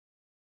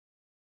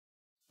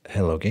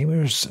Hello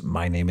gamers,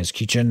 my name is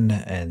Kitchen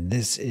and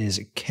this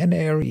is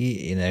Canary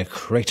in a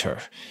Crater,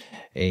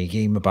 a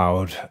game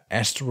about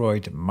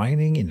asteroid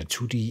mining in a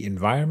 2D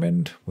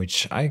environment,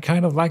 which I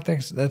kind of like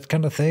that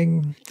kind of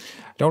thing.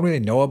 Don't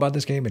really know about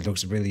this game, it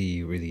looks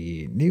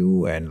really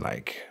new and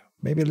like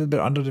maybe a little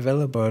bit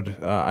underdeveloped,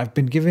 but I've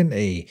been given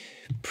a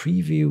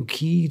preview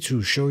key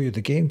to show you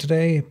the game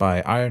today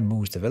by Iron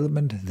Moose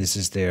Development. This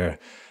is their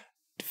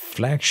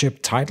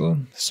flagship title,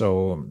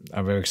 so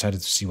I'm very excited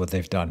to see what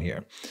they've done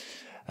here.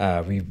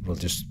 We will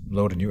just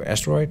load a new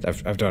asteroid.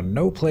 I've done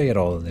no play at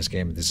all in this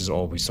game. This is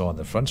all we saw on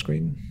the front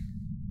screen.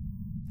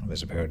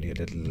 There's apparently a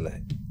little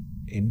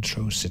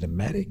intro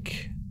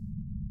cinematic.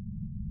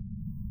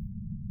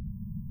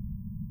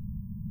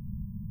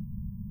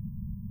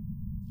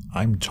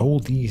 I'm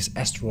told these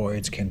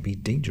asteroids can be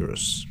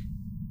dangerous.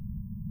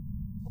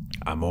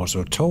 I'm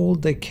also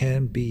told they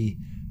can be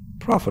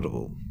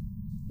profitable.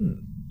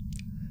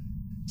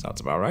 Sounds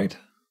about right.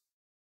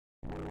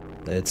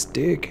 Let's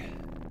dig.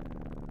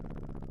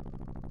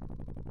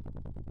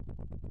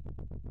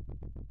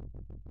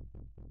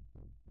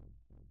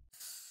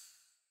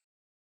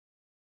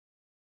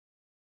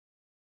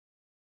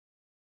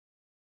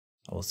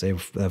 I will say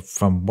that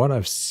from what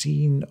I've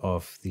seen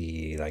of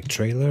the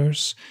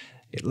trailers,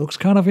 it looks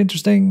kind of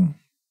interesting.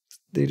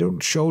 They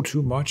don't show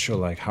too much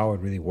or how it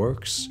really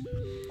works.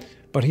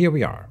 But here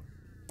we are.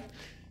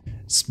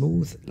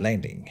 Smooth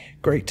landing.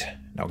 Great.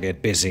 Now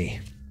get busy.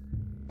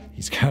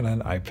 He's got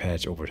an eye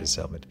patch over his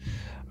helmet.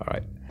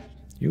 Alright.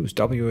 Use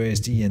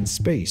WASD and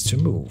space to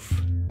move.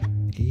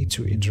 E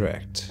to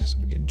interact. So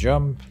we can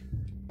jump.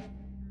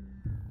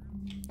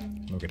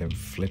 Look at him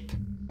flip.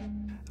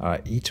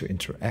 E to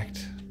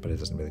interact. But it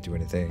doesn't really do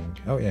anything.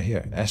 Oh yeah,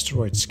 here.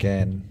 Asteroid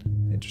scan.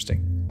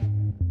 Interesting.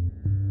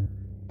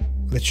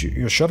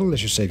 Your shuttle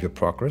lets you save your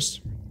progress.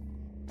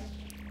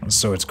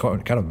 So it's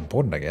kind of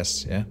important, I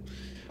guess, yeah.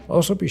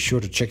 Also be sure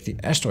to check the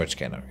asteroid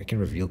scanner. It can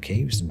reveal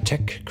caves and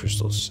tech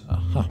crystals.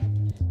 Aha.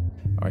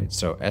 Alright,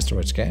 so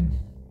asteroid scan.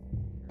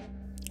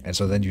 And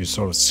so then you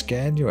sort of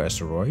scan your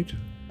asteroid.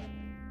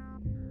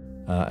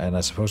 And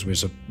I suppose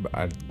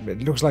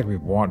it looks like we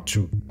want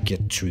to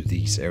get to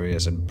these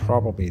areas and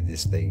probably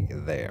this thing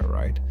there,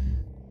 right?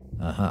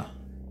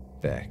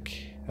 Back.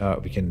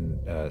 We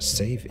can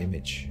save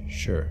image.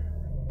 Sure.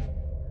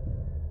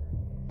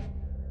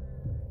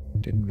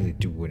 Didn't really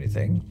do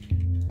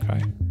anything.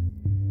 Okay.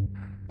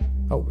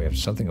 Oh, we have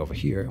something over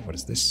here. What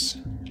is this?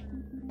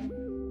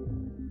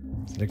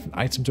 Select an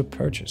item to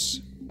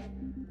purchase.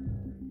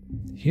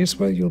 Here's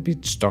where you'll be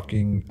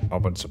stocking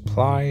up on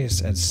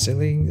supplies and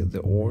selling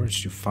the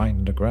ores you find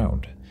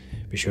underground.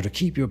 Be sure to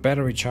keep your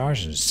battery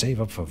charged and save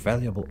up for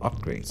valuable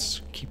upgrades.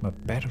 Keep my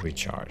battery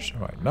charged.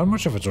 Alright, not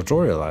much of a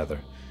tutorial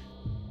either.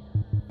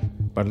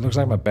 But it looks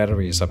like my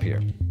battery is up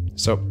here.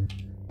 So,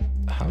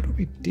 how do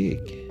we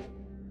dig?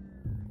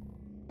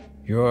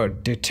 Your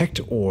detect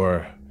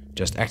ore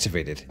just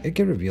activated. It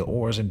can reveal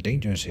ores and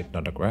dangers hidden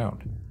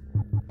underground.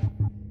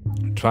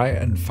 Try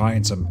and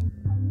find some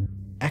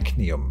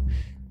actinium.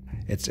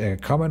 It's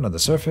common on the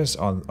surface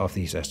of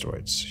these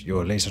asteroids.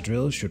 Your laser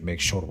drill should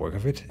make short work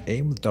of it.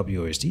 Aim with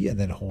WASD and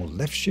then hold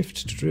left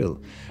shift to drill.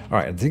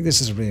 Alright, I think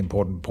this is a really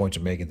important point to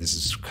make, and this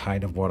is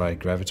kind of what I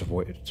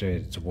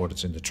gravitated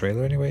towards in the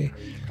trailer anyway.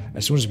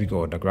 As soon as we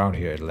go underground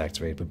here, it'll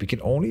activate, but we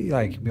can only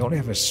we only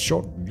have a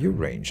short view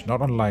range,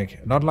 not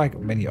like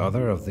many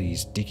other of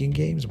these digging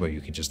games where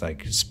you can just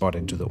spot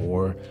into the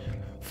ore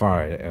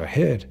far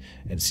ahead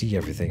and see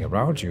everything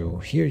around you.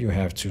 Here you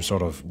have to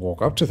sort of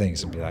walk up to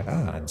things and be like,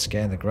 and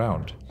scan the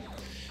ground.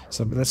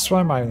 So let's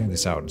try mining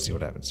this out and see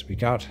what happens. We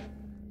got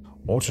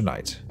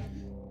Autonite.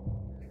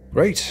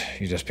 Great,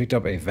 you just picked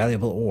up a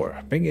valuable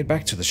ore. Bring it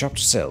back to the shop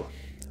to sell.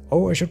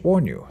 Oh, I should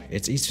warn you,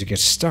 it's easy to get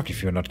stuck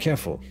if you're not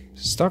careful.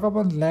 Stock up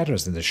on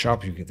ladders in the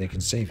shop, they can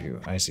save you.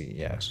 I see,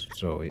 yes.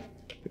 So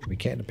we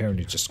can't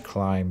apparently just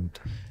climb.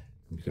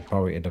 We could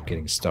probably end up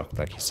getting stuck,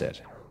 like he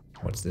said.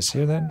 What's this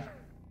here then?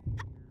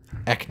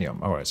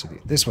 Actinium. Alright, so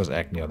this was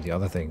actinium. The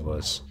other thing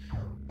was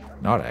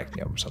not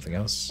actinium, something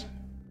else.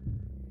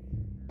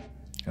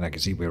 And I can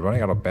see we're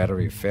running out of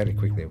battery fairly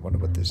quickly. I wonder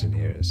what this in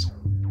here is.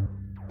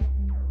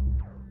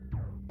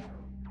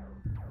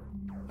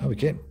 Oh, we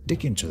can't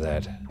dig into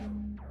that.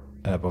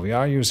 But we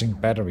are using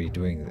battery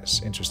doing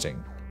this.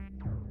 Interesting.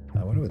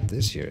 I wonder what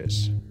this here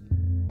is.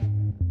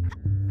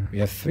 We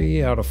have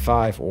 3 out of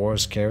 5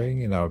 ores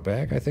carrying in our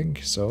bag, I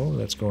think. So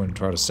let's go and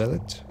try to sell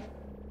it.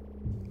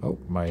 Oh,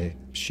 my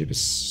ship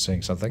is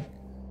saying something.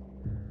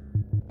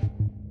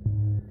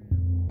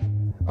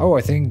 Oh,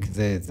 I think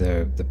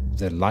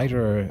the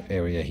lighter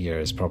area here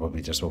is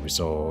probably just what we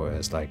saw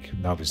as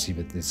now we see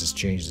that this has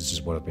changed. This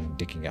is what I've been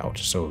digging out.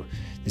 So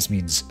this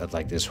means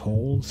there's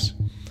holes.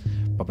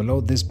 But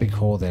below this big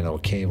hole then, or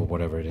cave or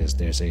whatever it is,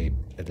 there's a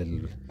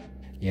little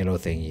yellow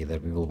thingy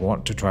that we will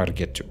want to try to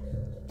get to.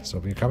 So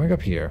we're coming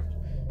up here.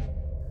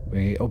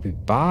 We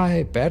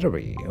buy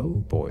battery. Oh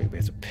boy, we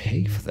have to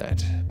pay for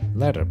that.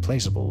 Ladder,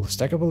 placeable.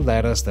 Stackable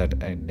ladders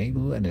that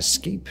enable an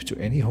escape to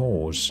any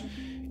holes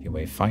you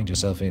may find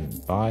yourself in.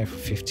 Buy for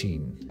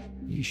 15.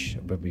 Yeesh,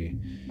 but we...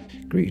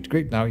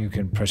 Great. Now you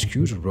can press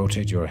Q to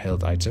rotate your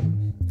held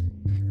item.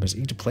 Press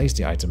E to place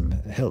the item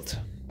held.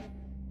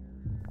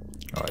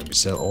 Alright, we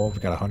sell ore. We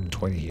got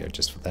 120 here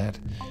just for that.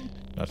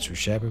 Not too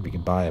shabby. We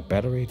can buy a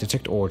battery.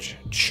 Detect ore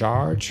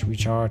charge.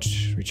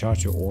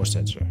 Recharge your ore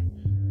sensor.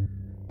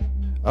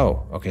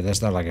 Oh, okay.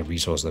 That's not like a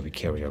resource that we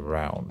carry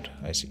around.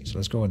 I see. So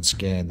let's go and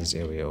scan this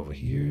area over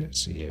here.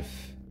 See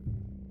if...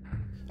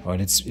 Oh,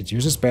 and it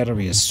uses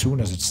battery as soon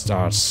as it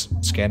starts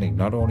scanning.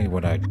 Not only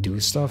when I do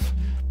stuff,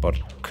 but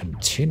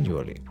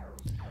continually.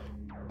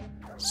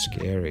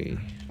 Scary.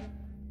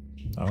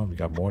 Oh, we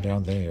got more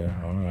down there.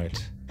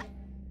 Alright.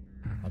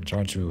 I'm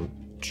trying to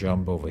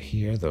jump over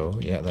here, though.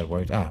 Yeah, that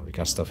worked. Ah, we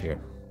got stuff here.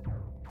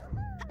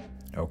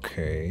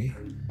 Okay.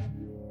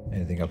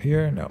 Anything up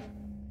here? No.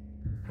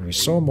 We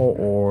saw more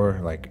ore,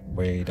 like,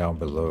 way down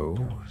below.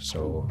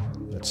 So,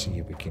 let's see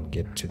if we can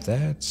get to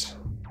that.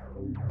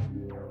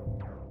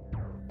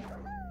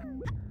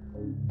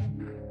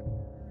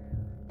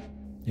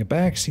 Your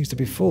bag seems to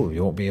be full.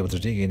 You won't be able to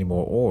dig any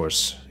more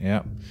ores.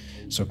 Yeah.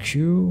 So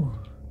Q...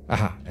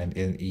 Aha, and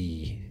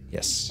E.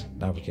 Yes.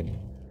 Now we can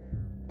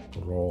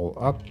roll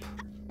up.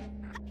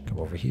 Come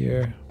over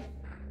here.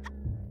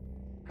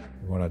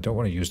 Don't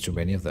want to use too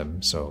many of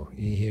them. So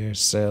E here,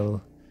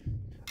 sell.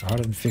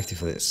 150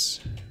 for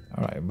this.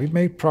 Alright, we've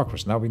made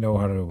progress. Now we know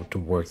how to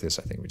work this,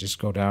 I think. We just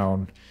go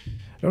down.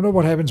 I don't know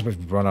what happens if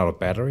we run out of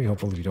battery.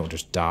 Hopefully we don't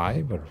just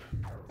die, but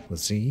we'll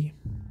see.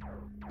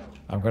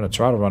 I'm gonna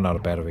try to run out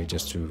of battery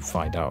just to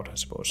find out, I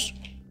suppose.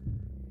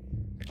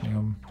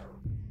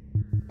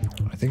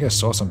 I think I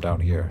saw some down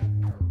here.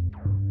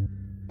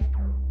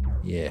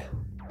 Yeah.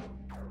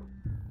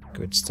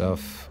 Good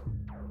stuff.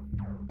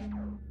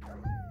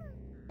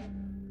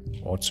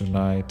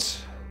 Autonite.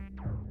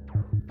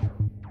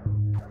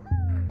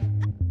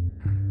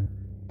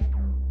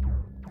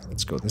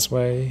 Let's go this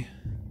way.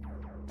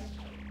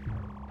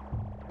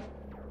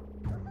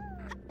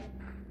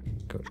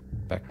 Good.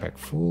 Backpack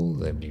full.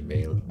 Then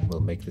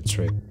we'll make the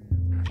trip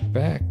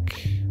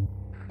back.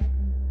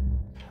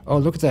 Oh,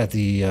 look at that.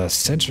 The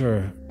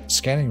center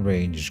scanning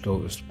range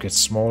gets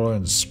smaller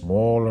and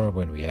smaller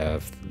when we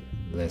have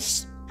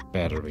less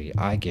battery.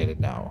 I get it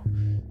now.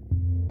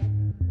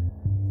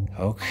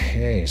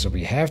 Okay, so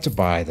we have to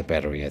buy the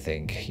battery, I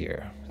think,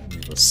 here. We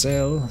will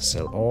sell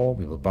all.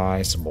 We will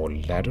buy some more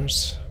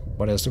ladders.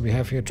 What else do we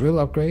have here? Drill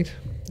upgrade.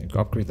 You can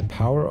upgrade the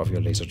power of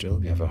your laser drill.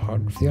 We have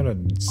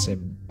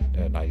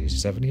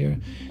 397 here.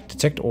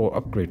 Detect ore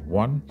upgrade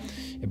 1.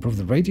 Improve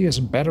the radius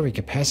and battery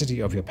capacity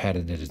of your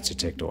patented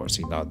detector.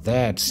 See, now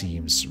that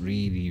seems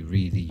really,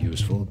 really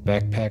useful.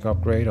 Backpack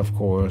upgrade, of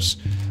course,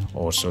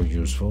 also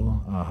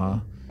useful.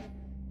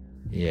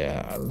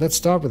 Yeah, let's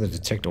start with the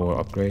detector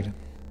upgrade.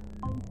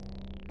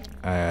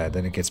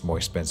 Then it gets more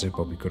expensive,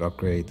 but we could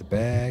upgrade the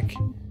bag.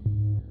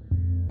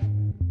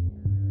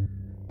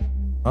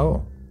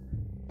 Oh.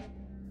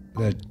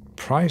 The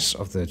price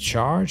of the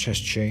charge has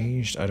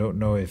changed. I don't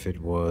know if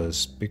it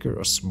was bigger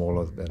or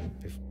smaller than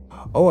before.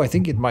 Oh, I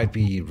think it might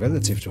be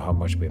relative to how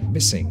much we're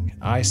missing.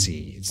 I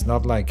see. It's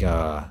not like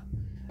a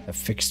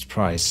fixed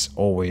price.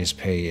 Always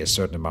pay a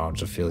certain amount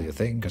to fill your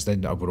thing, because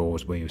then I would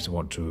always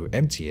want to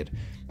empty it.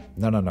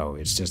 No.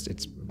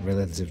 It's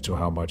relative to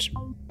how much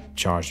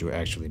charge you're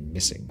actually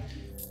missing.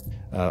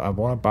 I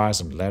want to buy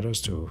some ladders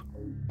to...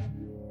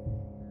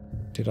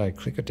 Did I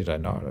click or did I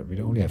not? We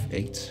only have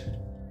 8.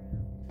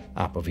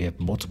 Ah, but we have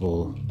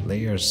multiple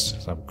layers.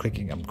 So I'm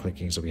clicking.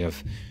 So we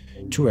have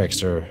 2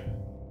 extra.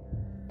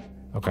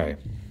 Okay.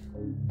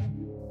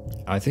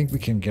 I think we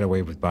can get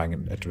away with buying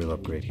a drill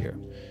upgrade here.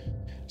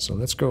 So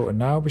let's go. And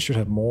now we should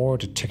have more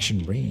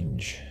detection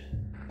range.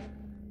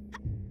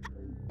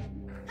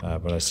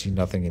 But I see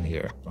nothing in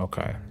here.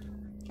 Okay.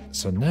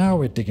 So now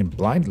we're digging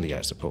blindly,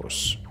 I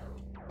suppose.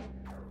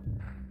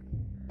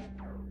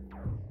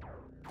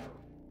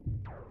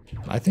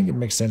 I think it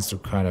makes sense to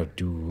kind of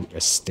do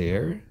a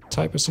stair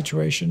type of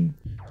situation.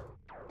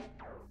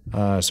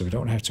 So we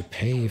don't have to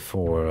pay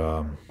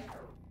for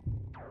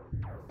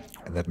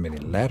that many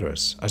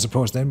ladders. I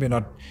suppose then we're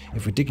not...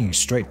 If we're digging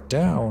straight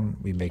down,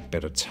 we make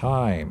better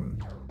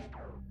time.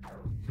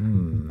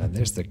 And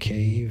there's the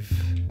cave.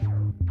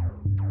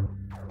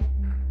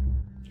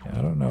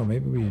 I don't know,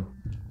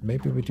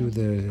 maybe we do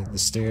the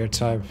stair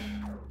type.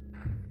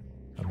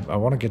 I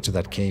want to get to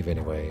that cave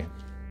anyway.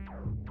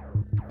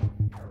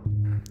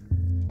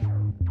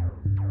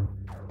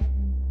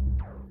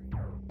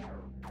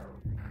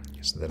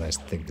 So then I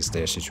think the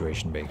stair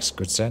situation makes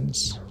good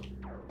sense.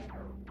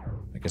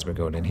 I guess we're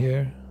going in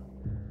here.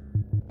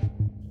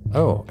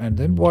 Oh, and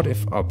then what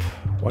if up?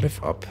 What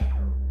if up?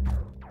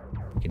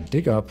 We can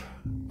dig up.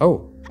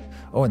 Oh,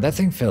 and that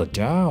thing fell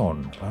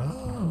down.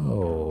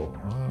 Oh,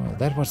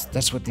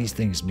 that's what these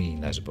things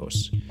mean, I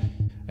suppose.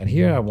 And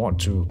here I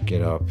want to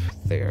get up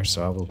there,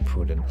 so I will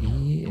put an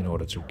E in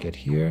order to get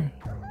here.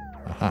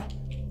 Aha.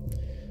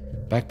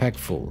 Backpack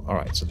full.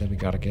 Alright, so then we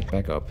gotta get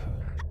back up.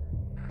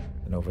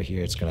 And over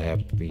here it's gonna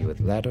have to be with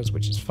ladders,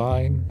 which is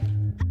fine.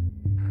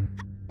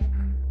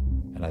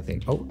 And I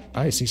think... Oh,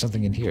 I see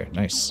something in here.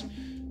 Nice.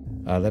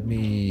 Let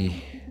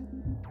me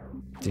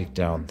dig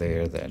down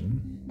there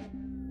then,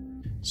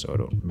 so I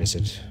don't miss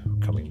it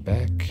coming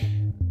back.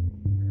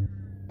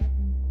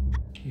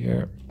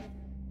 Here.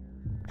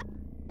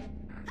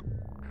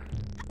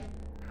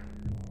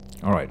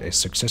 Alright, a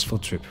successful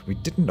trip. We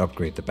didn't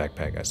upgrade the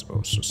backpack, I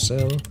suppose.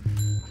 So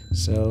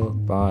sell,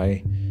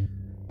 buy.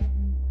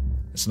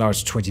 So now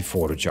it's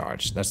 24 to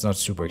charge. That's not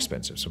super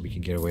expensive, so we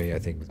can get away, I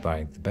think, with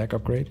buying the back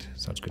upgrade.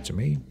 Sounds good to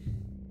me.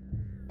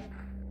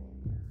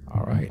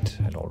 Alright,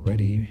 and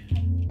already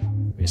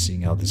we're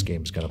seeing how this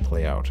game's gonna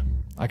play out.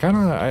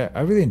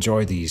 I really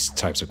enjoy these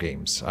types of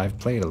games. I've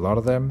played a lot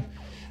of them.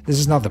 This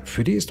is not the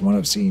prettiest one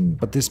I've seen,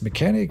 but this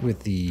mechanic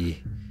with the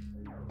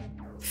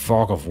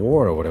fog of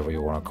war or whatever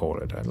you want to call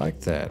it, I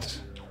like that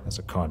as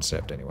a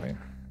concept anyway.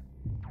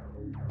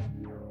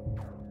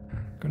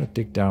 I'm gonna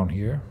dig down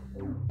here.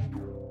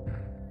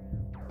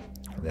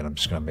 And then I'm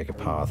just gonna make a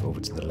path over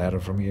to the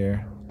ladder from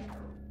here.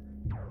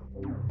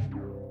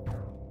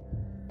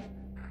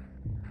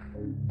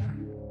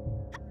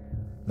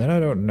 Then I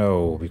don't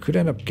know. We could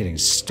end up getting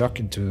stuck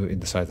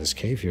inside this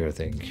cave here, I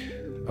think.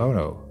 Oh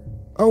no.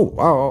 Oh,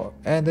 wow.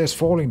 And there's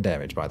falling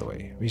damage, by the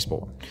way.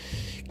 Respawn.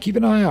 Keep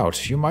an eye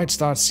out. You might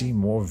start seeing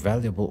more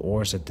valuable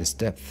ores at this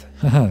depth.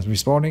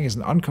 Respawning is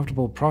an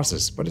uncomfortable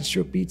process, but it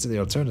sure beats the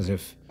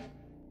alternative.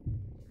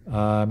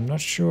 I'm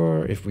not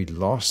sure if we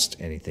lost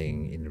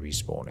anything in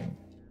respawning.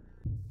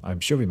 I'm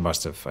sure we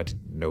must have. I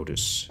didn't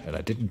notice, and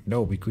I didn't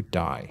know we could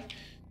die.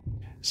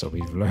 So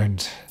we've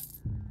learned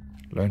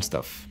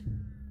stuff.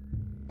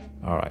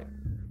 Alright.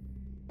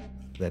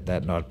 Let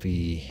that not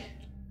be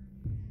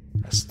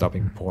a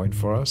stopping point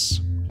for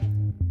us.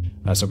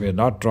 So we're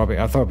not dropping.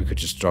 I thought we could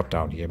just drop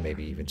down here,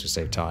 maybe even to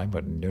save time,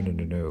 but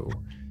no.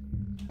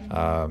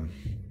 I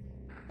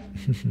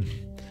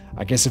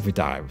guess if we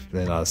die,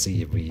 then I'll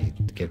see if we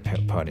get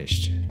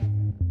punished.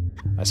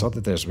 I saw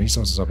that there's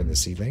resources up in the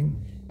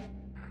ceiling.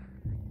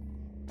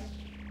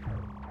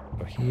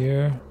 Go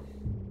here.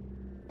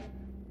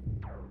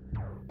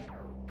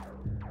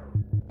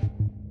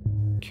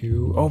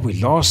 Q. Oh, we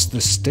lost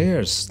the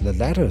stairs, the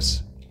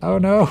ladders. Oh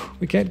no,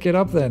 we can't get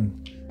up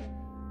then.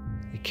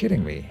 You're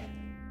kidding me.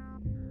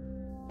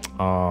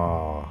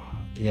 Oh,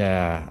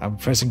 yeah, I'm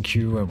pressing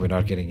Q and we're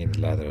not getting any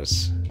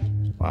ladders.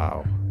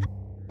 Wow.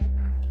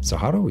 So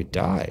how do we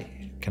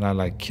die? Can I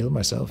like kill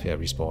myself? Yeah,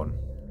 respawn.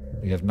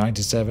 We have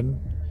 97.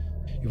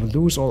 You will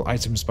lose all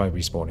items by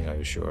respawning, are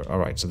you sure?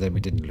 Alright, so then we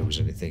didn't lose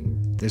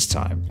anything this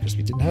time because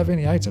we didn't have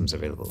any items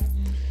available.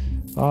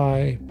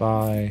 Buy.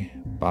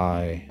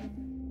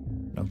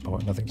 No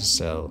point, nothing to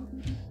sell.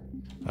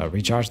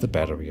 Recharge the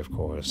battery, of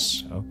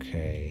course.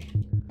 Okay.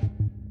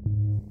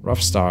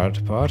 Rough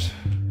start, but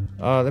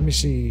let me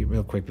see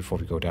real quick before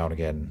we go down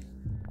again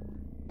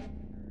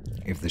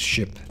if the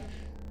ship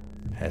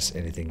has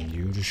anything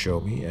new to show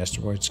me.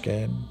 Asteroid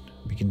scan.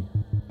 We can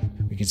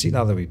see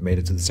now that we've made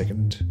it to the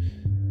second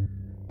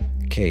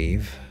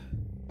cave,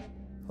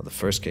 or the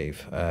first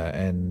cave,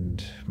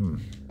 and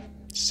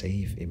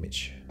save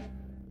image.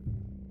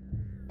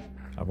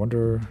 I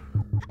wonder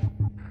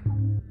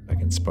if I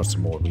can spot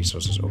some more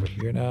resources over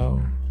here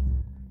now.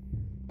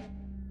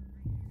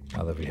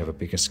 Now that we have a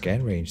bigger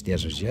scan range, the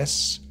answer is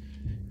yes.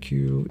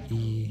 Q,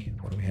 E,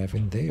 what do we have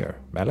in there?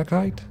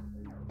 Malachite?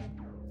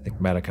 I think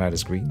malachite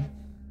is green.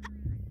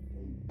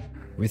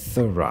 With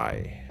the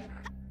rye.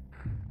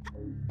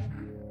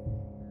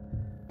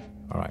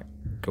 Alright,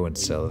 go and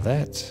sell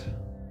that.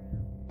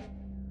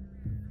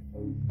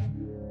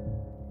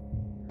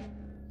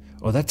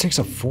 Oh, that takes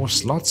up 4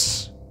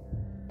 slots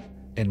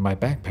in my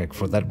backpack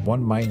for that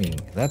one mining.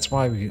 That's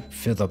why we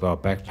filled up our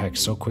backpack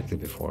so quickly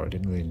before. I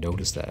didn't really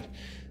notice that.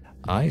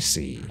 I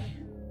see.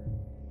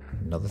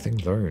 Another thing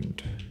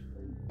learned.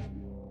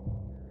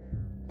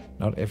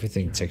 Not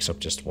everything takes up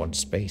just one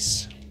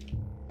space.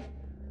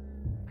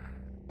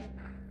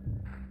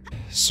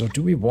 So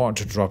do we want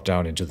to drop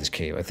down into this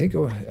cave? I think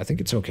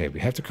it's okay. We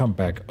have to come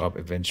back up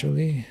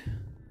eventually.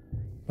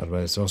 But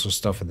there's also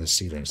stuff in the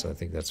ceiling, so I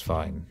think that's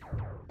fine.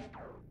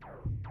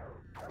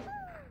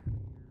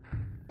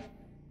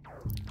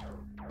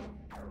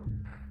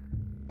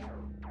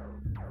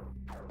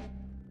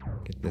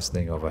 Get this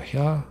thing over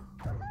here.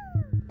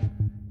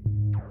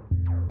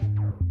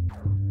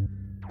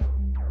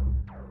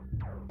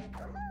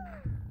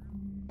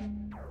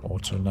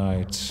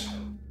 Autonite.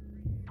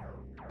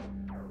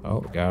 Oh,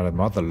 we got a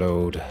mother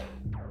load.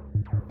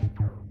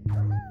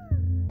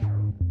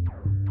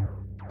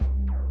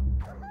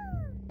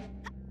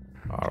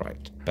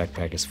 Alright,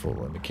 backpack is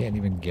full and we can't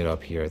even get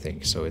up here, I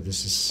think. So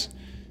this is...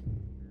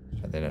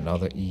 And then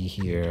another E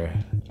here.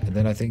 And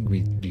then I think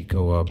we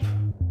go up...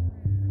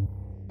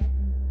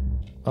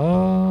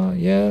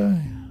 yeah.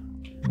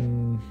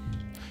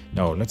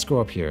 No, let's go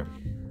up here.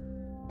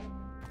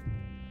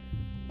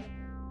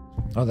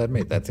 Oh, that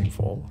made that thing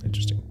fall.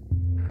 Interesting.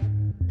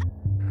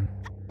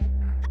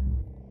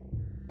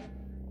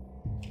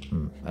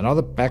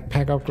 Another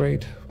backpack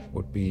upgrade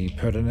would be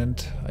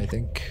pertinent, I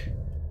think.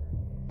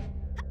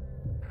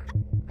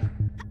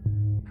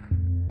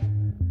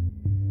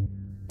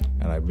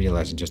 And I'm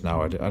realizing just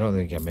now, I don't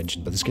think I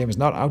mentioned, but this game is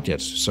not out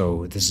yet.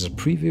 So this is a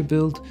preview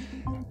build.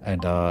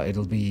 And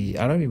it'll be,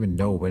 I don't even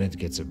know when it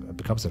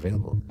becomes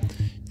available.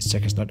 This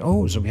tech is not,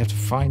 oh, so we have to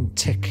find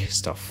tech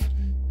stuff.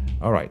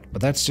 All right,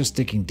 but that's just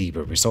digging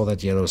deeper. We saw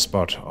that yellow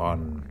spot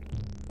on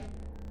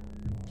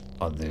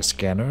the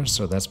scanner,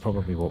 so that's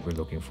probably what we're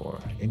looking for.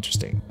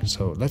 Interesting.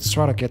 So let's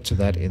try to get to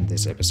that in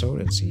this episode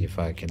and see if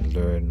I can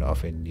learn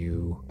of a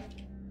new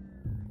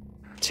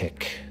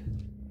tech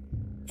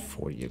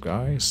for you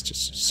guys,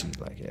 just to see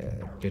like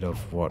a bit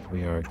of what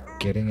we are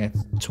getting at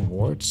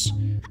towards.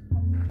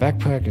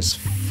 Backpack is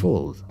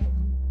full.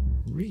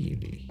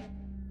 Really?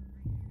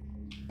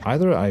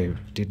 Either I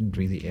didn't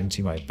really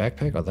empty my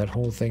backpack, or that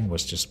whole thing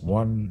was just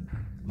one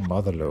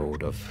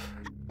motherload of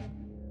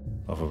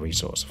a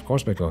resource. Of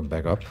course we're going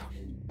back up.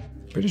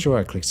 Pretty sure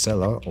I clicked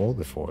sell all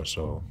before,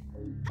 so...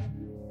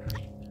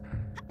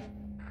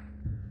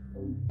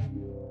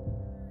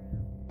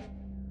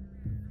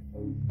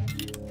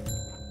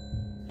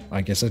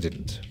 I guess I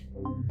didn't.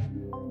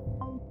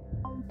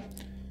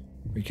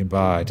 We can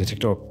buy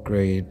detector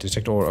upgrade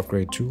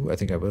 2. I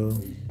think I will.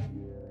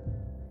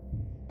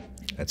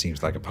 That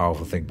seems like a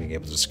powerful thing, being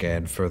able to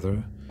scan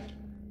further.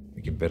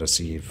 We can better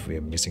see if we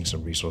are missing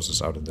some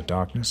resources out in the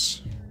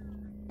darkness.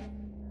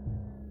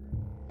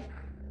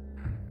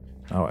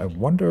 Now I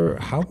wonder,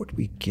 how would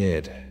we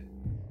get...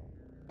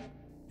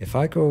 If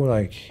I go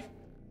like...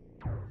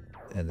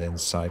 and then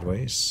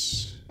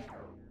sideways,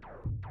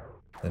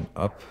 then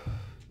up,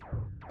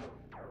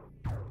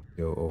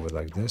 go over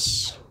like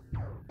this.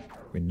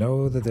 We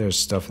know that there's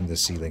stuff in the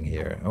ceiling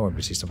here. Oh, and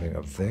we see something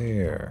up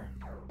there.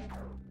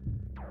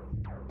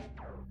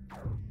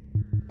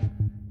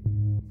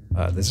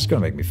 This is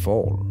gonna make me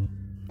fall.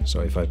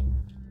 So if I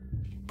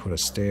put a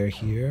stair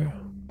here...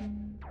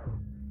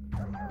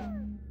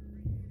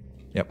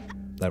 Yep,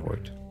 that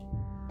worked.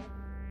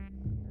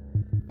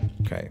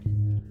 Okay.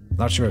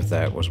 Not sure if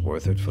that was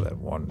worth it for that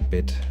one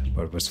bit,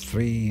 but it was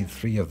three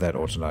of that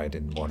autonite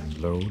in one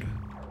load.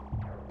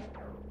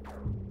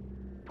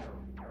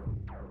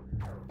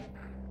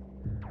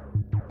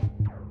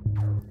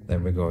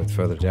 Then we're going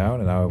further down,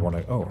 and now I want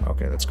to... Oh,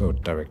 okay, let's go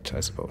direct, I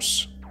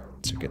suppose,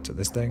 to get to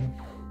this thing.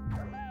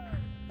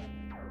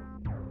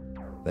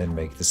 Then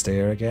make the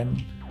stair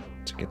again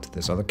to get to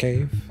this other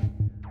cave.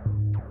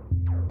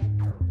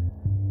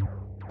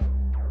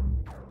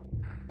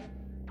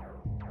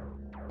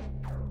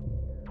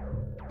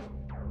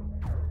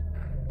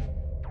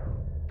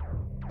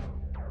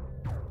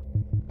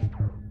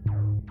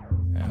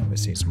 And we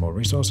see some more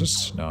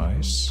resources.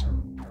 Nice.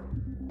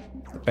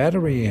 The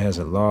battery has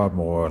a lot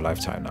more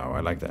lifetime now.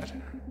 I like that.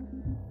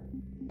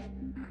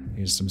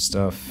 Here's some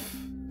stuff.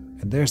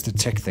 And there's the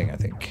tech thing, I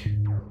think.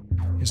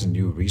 Here's a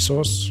new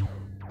resource.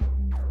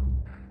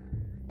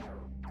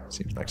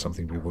 Seems like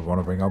something we would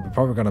want to bring up. We're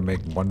probably going to make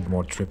one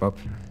more trip up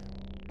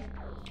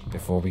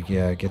before we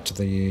get to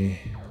the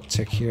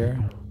tech here.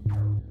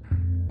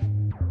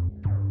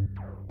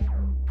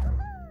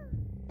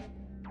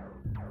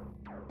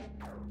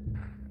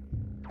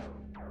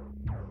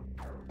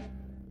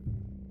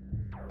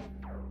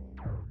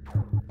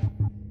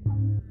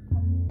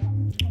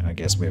 I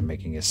guess we're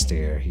making a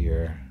stair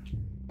here.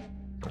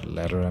 A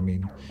ladder, I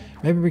mean.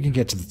 Maybe we can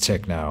get to the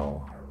tech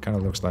now. Kind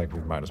of looks like we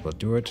might as well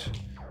do it.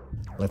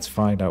 Let's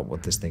find out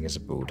what this thing is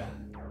about.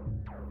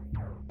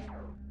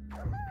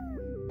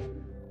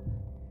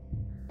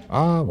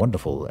 Ah,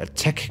 wonderful. A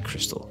tech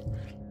crystal.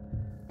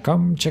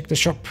 Come check the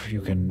shop.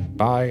 You can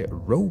buy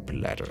rope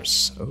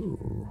ladders.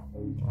 Oh,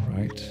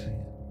 alright.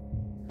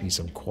 Be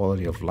some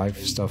quality of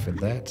life stuff in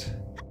that.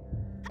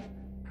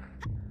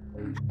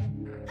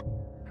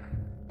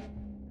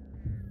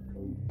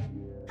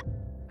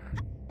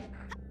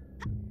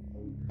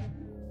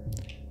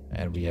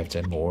 And we have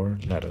 10 more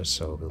ladders,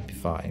 so we'll be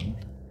fine.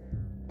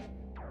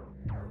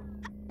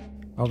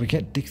 Oh, we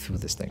can't dig through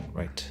this thing,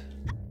 right?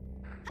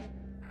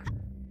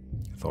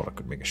 I thought I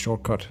could make a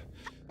shortcut.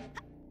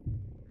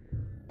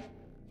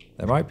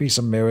 There might be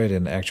some merit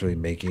in actually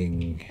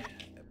making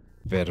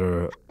a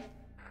better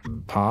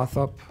path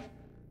up.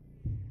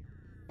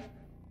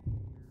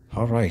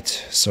 Alright,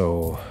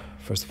 so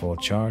first of all,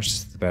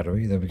 charge the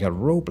battery. Then we got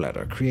rope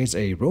ladder. Creates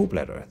a rope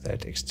ladder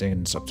that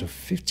extends up to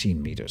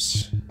 15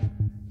 meters.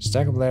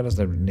 Stack of ladders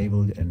that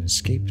enable an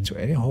escape to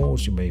any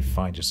holes you may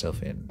find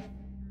yourself in.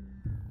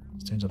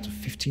 Extends up to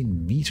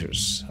 15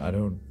 meters. I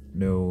don't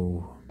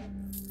know.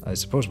 I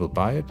suppose we'll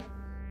buy it.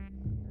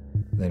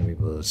 Then we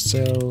will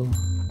sell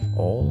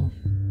all.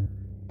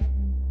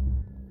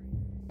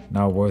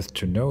 Now worth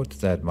to note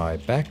that my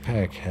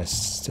backpack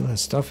still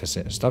has stuff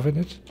in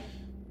it.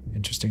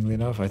 Interestingly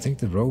enough, I think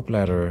the rope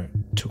ladder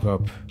took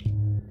up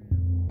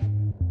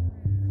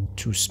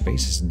 2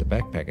 spaces in the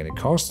backpack, and it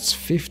costs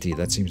 50.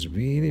 That seems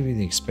really,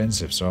 really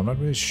expensive, so I'm not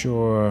really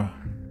sure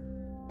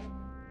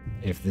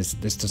if this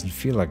doesn't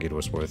feel like it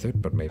was worth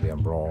it, but maybe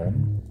I'm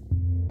wrong.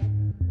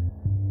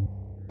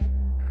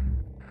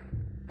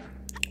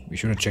 We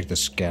should have checked the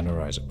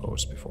scanner, I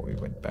suppose, before we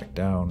went back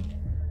down.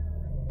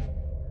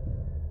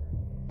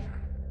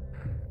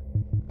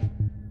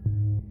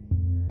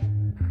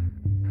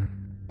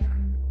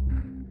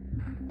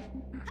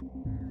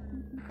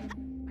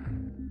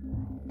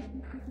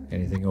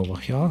 anything over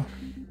here?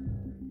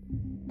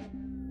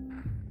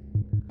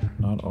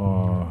 Not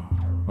all.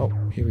 Oh,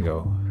 here we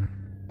go.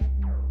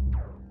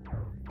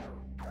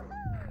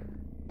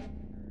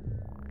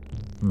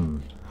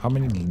 How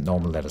many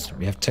normal ladders?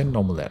 We have 10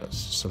 normal ladders.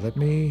 So let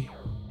me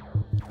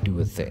do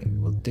a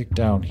thing. We'll dig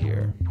down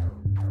here.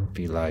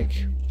 Be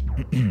like...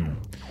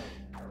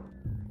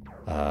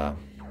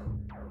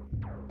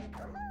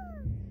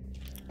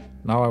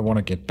 now I want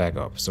to get back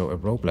up. So a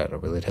rope ladder,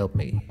 will it help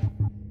me?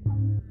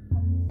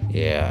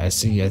 Yeah, I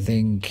see. I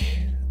think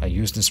I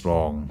used this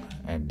wrong.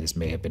 And this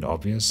may have been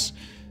obvious.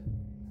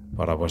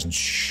 But I wasn't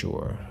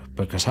sure.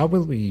 Because how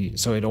will we...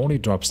 So it only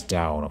drops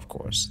down, of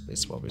course. This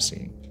is what we're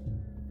seeing.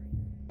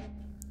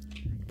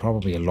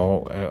 Probably a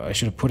long... I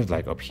should have put it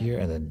like up here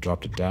and then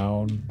dropped it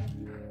down.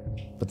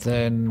 But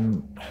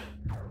then...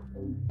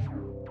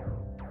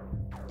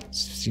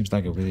 Seems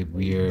like a really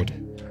weird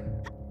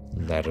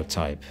ladder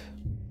type.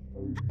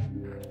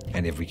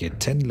 And if we get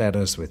 10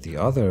 ladders with the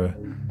other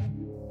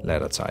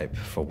ladder type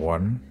for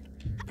one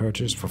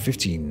purchase, for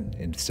 15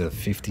 instead of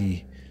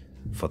 50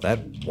 for that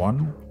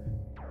one,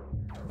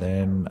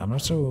 then I'm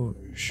not so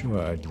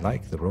sure I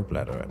like the rope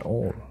ladder at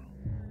all.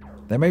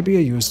 There may be a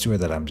use to it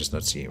that I'm just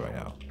not seeing right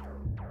now.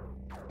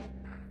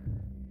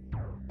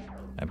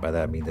 And by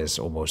that I mean there's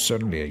almost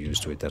certainly a use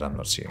to it that I'm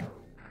not seeing.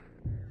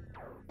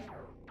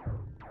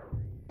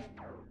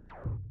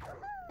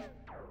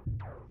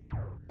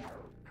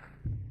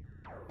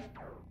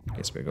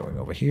 Guess we're going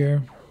over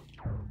here.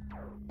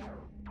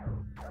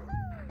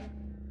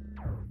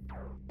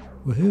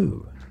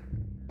 Woohoo!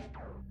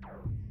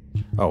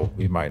 Oh,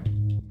 we might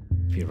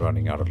be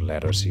running out of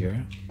ladders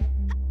here.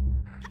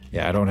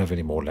 Yeah, I don't have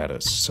any more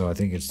ladders, so I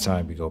think it's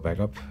time we go back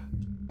up.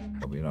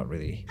 But we're not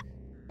really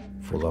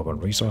full up on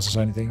resources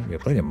or anything. We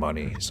have plenty of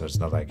money, so it's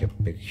not like a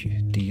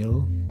big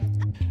deal.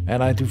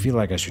 And I do feel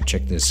like I should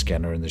check this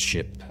scanner in the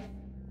ship.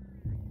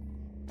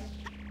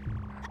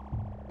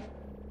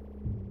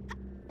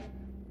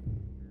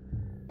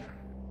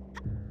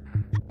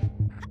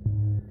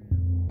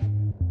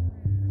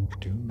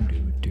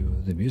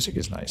 The music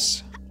is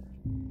nice.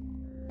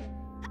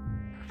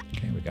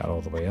 Okay, we got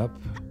all the way up.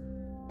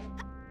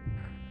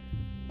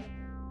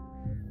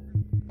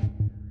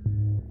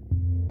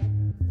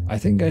 I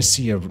think I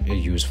see a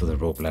use for the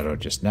rope ladder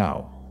just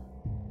now.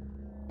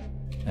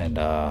 And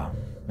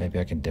maybe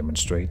I can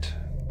demonstrate.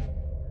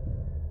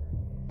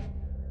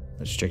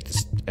 Let's check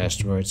this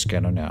asteroid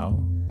scanner now.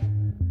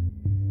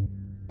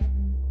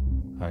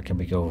 Can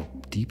we go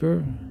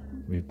deeper?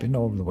 We've been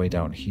all the way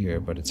down here,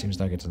 but it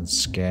seems like it doesn't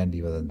scan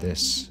deeper than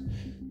this.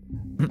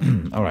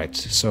 Alright,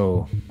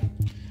 so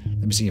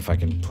let me see if I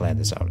can plan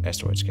this out.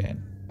 Asteroid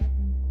scan.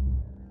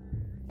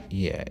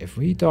 Yeah, if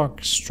we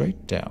dock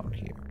straight down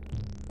here,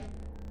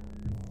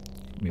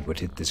 we would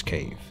hit this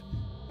cave.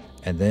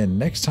 And then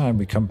next time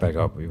we come back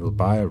up, we will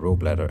buy a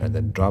rope ladder and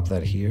then drop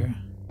that here.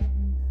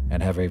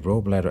 And have a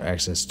rope ladder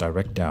access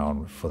direct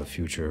down for the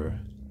future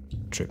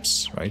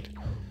trips, right?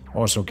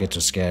 Also get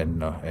to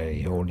scan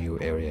a whole new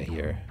area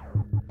here.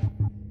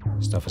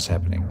 Stuff is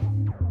happening.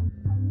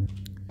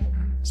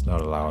 It's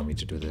not allowing me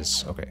to do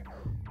this. Okay.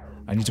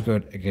 I need to go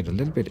get a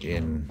little bit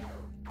in.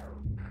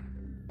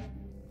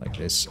 Like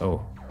this.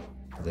 Oh.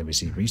 Then we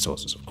see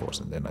resources, of course.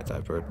 And then I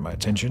divert my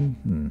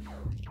attention.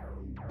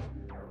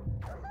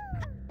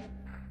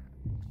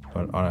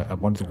 But I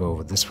want to go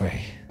over this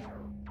way.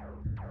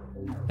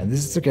 And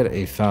this is to get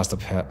a faster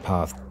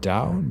path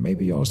down.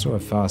 Maybe also a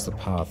faster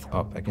path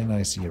up. Again,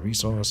 I see a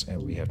resource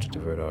and we have to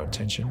divert our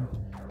attention.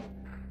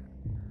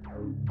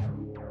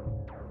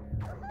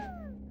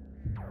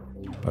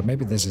 But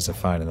maybe this is a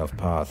fine enough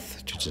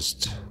path to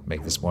just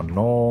make this one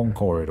long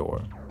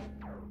corridor.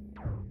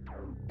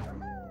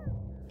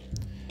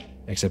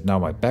 Except now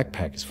my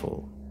backpack is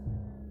full.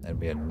 And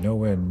we are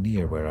nowhere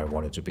near where I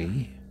want it to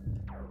be.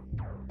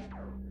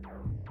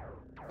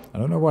 I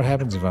don't know what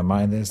happens if I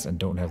mine this and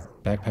don't have the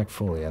backpack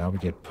fully, and I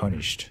would get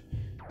punished.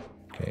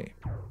 Okay,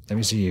 let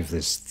me see if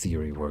this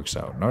theory works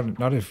out.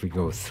 Not if we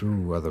go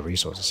through other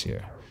resources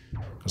here.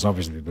 Because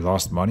obviously we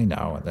lost money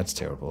now, and that's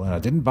terrible. And I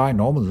didn't buy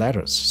normal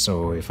ladders,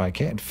 so if I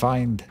can't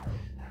find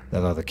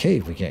that other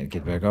cave, we can't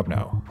get back up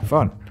now.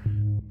 Fun.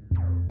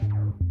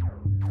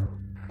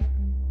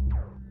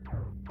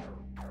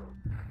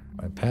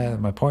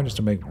 My point is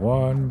to make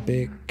one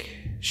big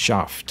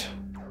shaft.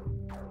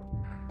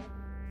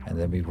 And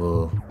then we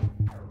will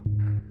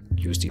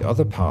use the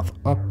other path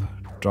up,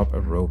 drop a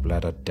rope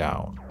ladder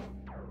down.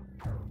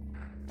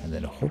 And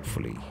then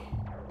hopefully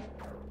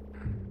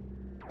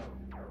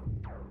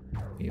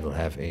we will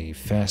have a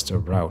faster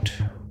route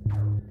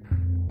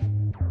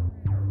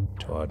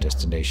to our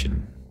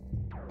destination.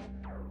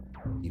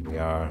 We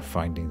are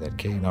finding that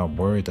cave. Now I'm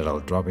worried that I'll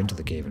drop into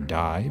the cave and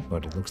die,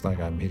 but it looks like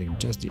I'm hitting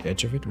just the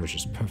edge of it, which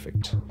is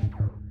perfect.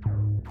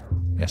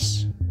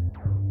 Yes.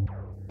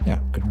 Yeah,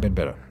 couldn't have been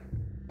better.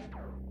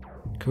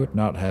 Could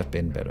not have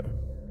been better.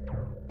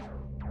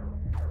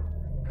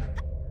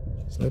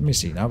 So let me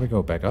see. Now we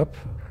go back up.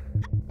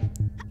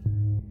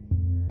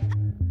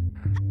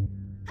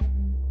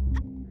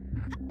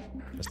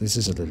 Because This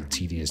is a little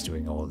tedious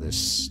doing all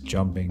this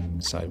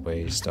jumping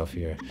sideways stuff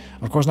here.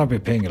 Of course, not be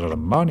paying a lot of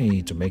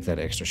money to make that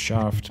extra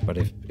shaft, but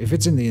if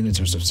it's in the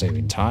interest of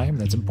saving time,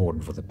 that's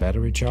important for the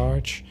battery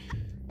charge,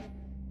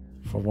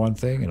 for one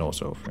thing, and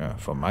also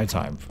for my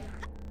time,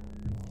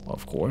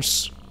 of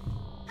course.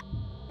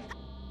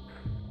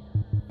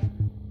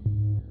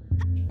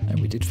 And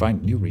we did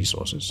find new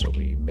resources, so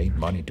we made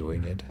money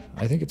doing it.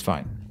 I think it's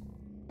fine.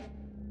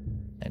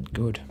 And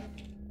good.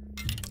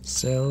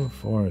 Sell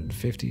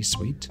 450,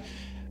 sweet.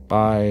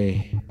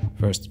 Buy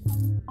first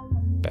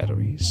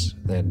batteries,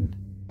 then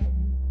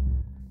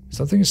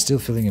something is still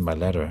filling in my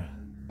ladder.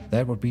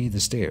 That would be the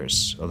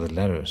stairs, or the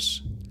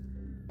ladders.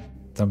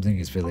 Something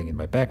is filling in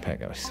my backpack,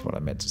 that's what I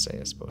meant to say,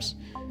 I suppose.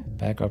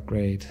 Back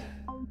upgrade,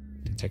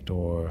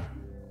 detector,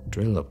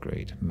 drill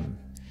upgrade.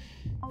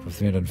 For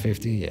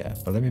 350, yeah.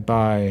 But let me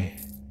buy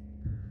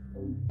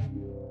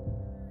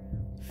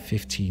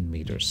 15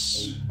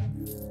 meters.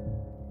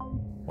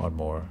 One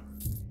more.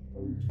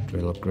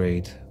 Drill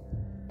upgrade.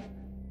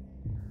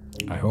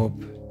 I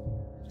hope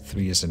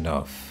 3 is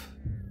enough.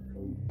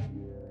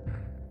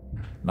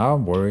 Now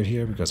I'm worried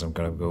here because I'm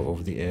gonna go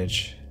over the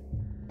edge.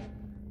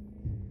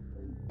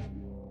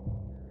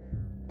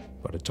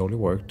 But it totally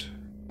worked.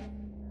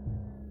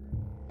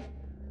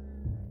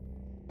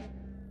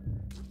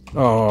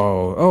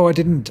 Oh, I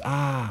didn't.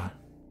 I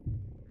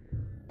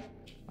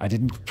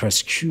didn't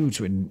press Q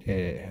to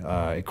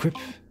equip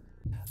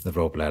the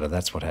rope ladder.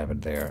 That's what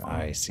happened there.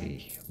 I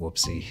see.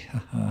 Whoopsie.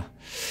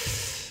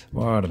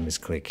 What a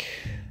misclick.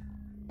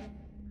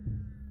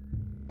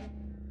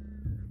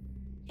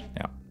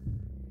 Yeah.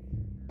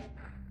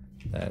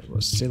 That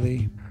was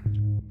silly.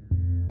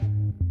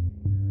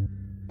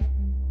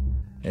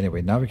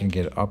 Anyway, now we can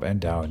get up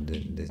and down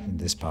in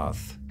this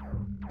path.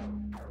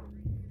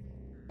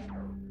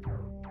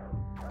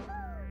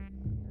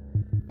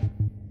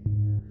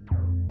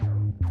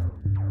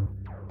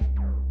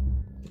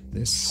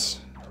 There's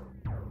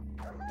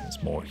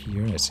more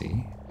here, I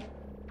see.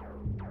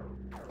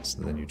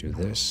 So then you do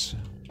this.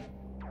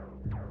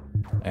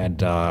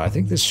 And I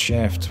think this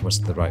shaft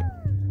was the right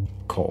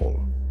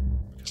call.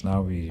 Because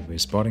now we're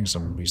spotting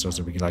some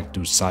resources. We can like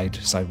do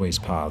sideways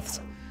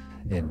paths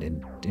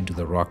into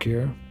the rock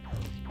here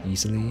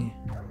easily.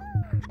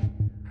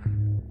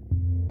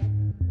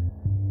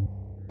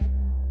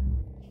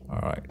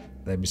 Alright,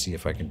 let me see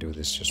if I can do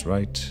this just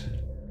right.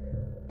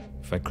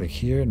 If I click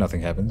here, nothing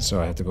happens, so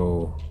I have to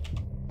go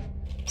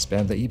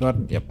spam the E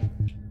button. Yep.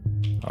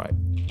 Alright.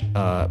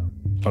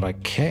 But I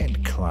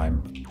can't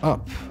climb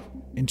up.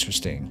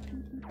 Interesting.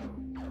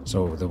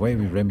 So the way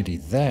we remedy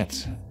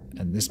that,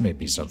 and this may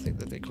be something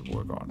that they could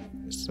work on,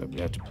 is that we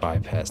have to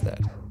bypass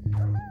that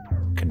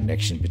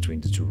connection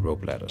between the two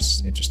rope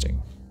ladders.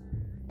 Interesting.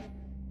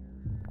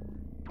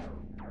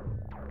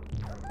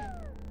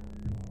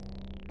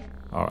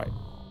 Alright.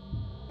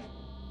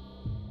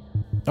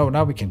 Oh,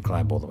 now we can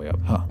climb all the way up.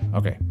 Huh.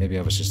 Okay, maybe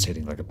I was just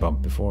hitting like a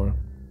bump before.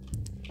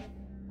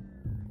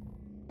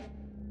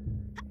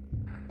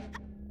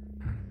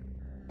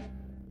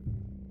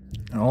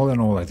 And all in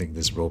all, I think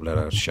this rope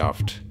ladder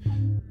shaft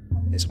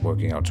is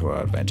working out to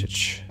our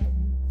advantage.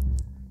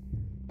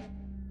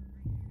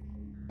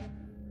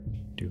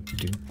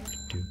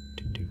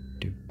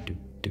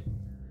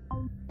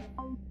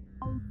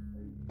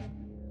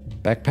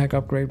 Backpack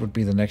upgrade would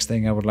be the next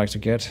thing I would like to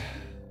get.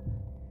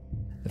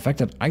 The fact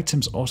that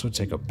items also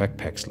take up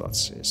backpack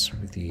slots is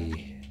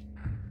really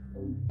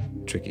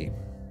tricky.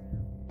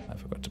 I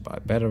forgot to buy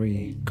a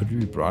battery. Could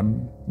we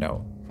run?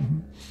 No.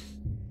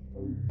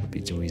 Would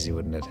be too easy,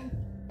 wouldn't it?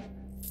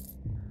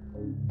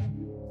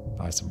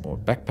 Buy some more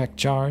backpack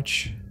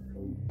charge.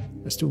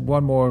 Let's do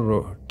one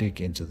more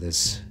dig into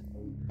this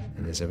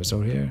in this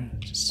episode here,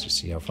 just to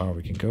see how far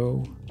we can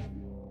go.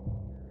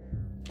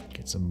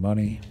 Get some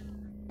money.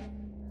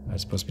 I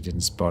suppose we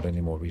didn't spot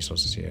any more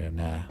resources here.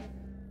 Nah.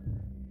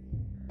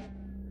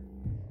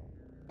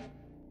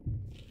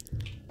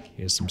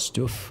 Here's some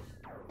stuff.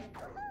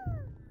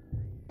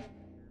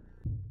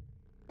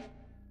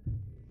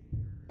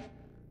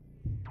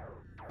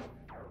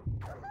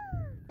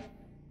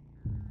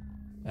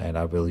 And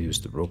I will use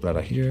the rope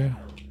ladder here.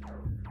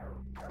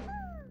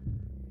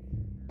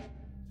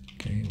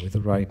 Okay, with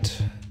the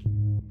right.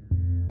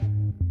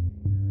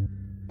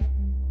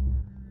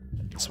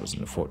 And this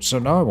wasn't a fort. So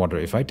now I wonder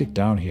if I dig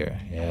down here.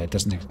 Yeah, it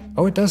doesn't.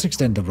 Oh, it does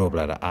extend the rope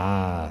ladder.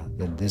 Ah,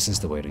 then this is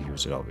the way to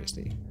use it,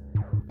 obviously.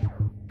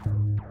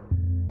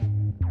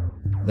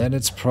 Then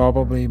it's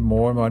probably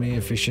more money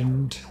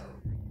efficient.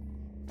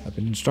 I've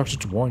been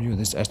instructed to warn you,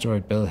 this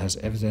asteroid belt has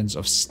evidence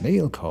of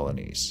snail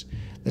colonies.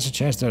 There's a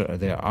chance that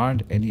there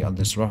aren't any on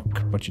this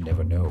rock, but you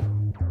never know.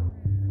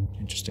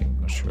 Interesting,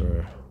 not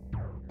sure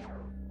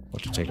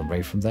what to take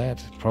away from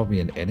that.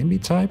 Probably an enemy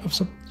type of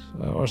some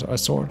or a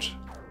sort.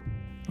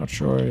 Not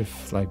sure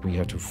if like we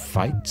have to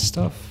fight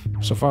stuff.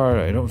 So far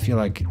I don't feel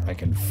like I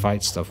can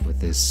fight stuff with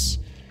this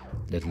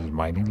little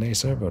mining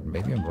laser, but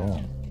maybe I'm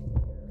wrong.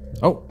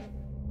 Oh!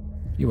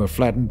 You were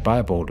flattened by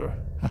a boulder.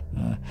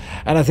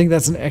 And I think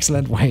that's an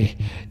excellent way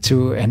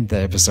to end the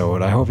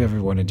episode. I hope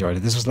everyone enjoyed it.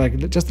 This was like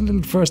just a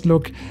little first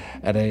look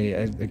at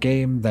a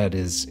game that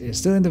is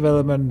still in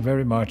development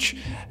very much.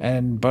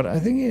 But I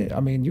think,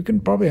 you can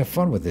probably have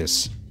fun with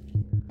this.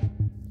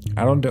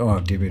 I don't know how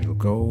deep it will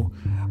go.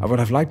 I would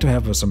have liked to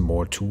have some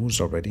more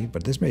tools already,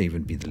 but this may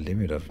even be the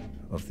limit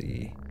of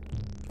the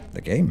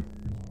game.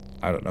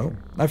 I don't know.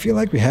 I feel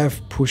like we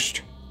have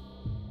pushed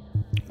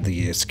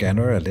the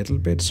scanner a little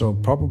bit, so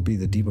probably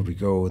the deeper we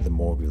go, the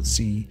more we'll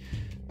see.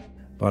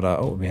 But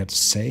we had to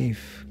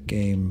save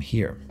game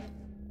here.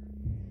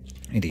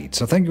 Indeed.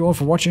 So thank you all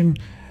for watching,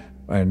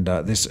 and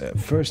this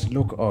first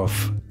look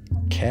of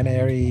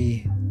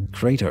Canary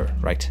crater,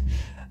 right?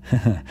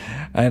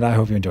 And I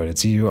hope you enjoyed it.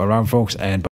 See you around, folks, and bye.